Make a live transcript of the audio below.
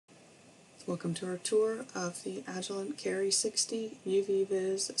Welcome to our tour of the Agilent Cary 60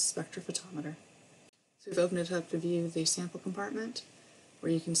 UV-Vis spectrophotometer. So we've opened it up to view the sample compartment,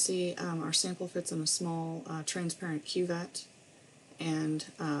 where you can see our sample fits in a small transparent cuvette, and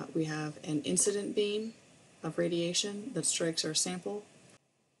we have an incident beam of radiation that strikes our sample.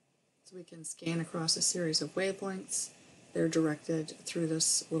 So we can scan across a series of wavelengths. They're directed through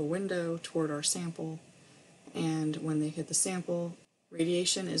this little window toward our sample, and when they hit the sample,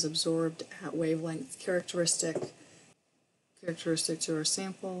 radiation is absorbed at wavelengths characteristic to our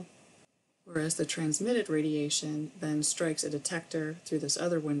sample, whereas the transmitted radiation then strikes a detector through this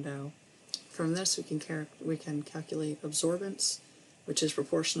other window. From this we can calculate absorbance, which is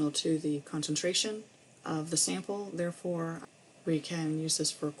proportional to the concentration of the sample. Therefore, we can use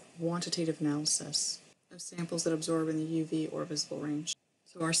this for quantitative analysis of samples that absorb in the UV or visible range.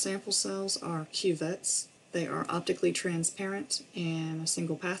 So our sample cells are cuvettes. They are optically transparent in a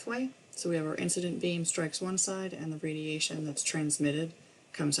single pathway. So we have our incident beam strikes one side, and the radiation that's transmitted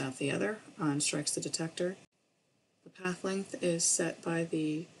comes out the other and strikes the detector. The path length is set by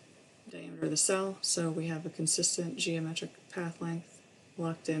the diameter of the cell, so we have a consistent geometric path length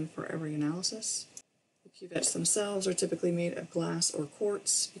locked in for every analysis. The cuvettes themselves are typically made of glass or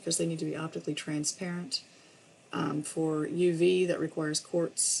quartz because they need to be optically transparent. For UV, that requires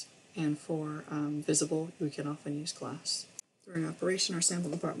quartz, and for visible, we can often use glass. During operation, our sample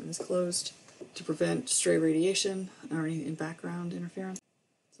compartment is closed to prevent stray radiation or any background interference.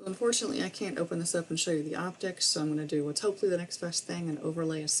 So unfortunately, I can't open this up and show you the optics, so I'm going to do what's hopefully the next best thing and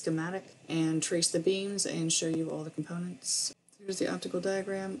overlay a schematic and trace the beams and show you all the components. Here's the optical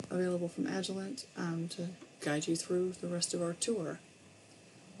diagram available from Agilent to guide you through the rest of our tour.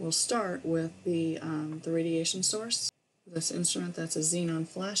 We'll start with the radiation source. This instrument, that's a xenon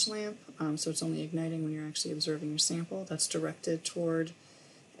flash lamp, so it's only igniting when you're actually observing your sample. That's directed toward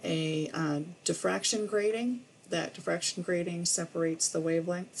a diffraction grating. That diffraction grating separates the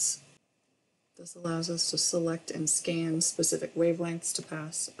wavelengths. This allows us to select and scan specific wavelengths to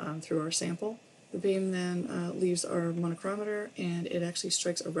pass through our sample. The beam then leaves our monochromator, and it actually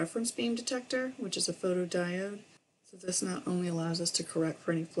strikes a reference beam detector, which is a photodiode. So this not only allows us to correct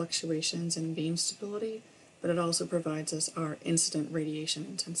for any fluctuations in beam stability, but it also provides us our incident radiation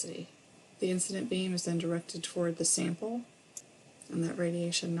intensity. The incident beam is then directed toward the sample, and that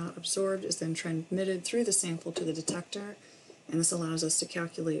radiation not absorbed is then transmitted through the sample to the detector, and this allows us to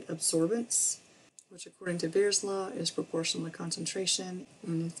calculate absorbance, which according to Beer's law is proportional to concentration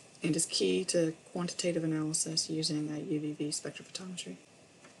and is key to quantitative analysis using UV-Vis spectrophotometry.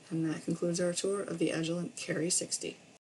 And that concludes our tour of the Agilent Cary 60.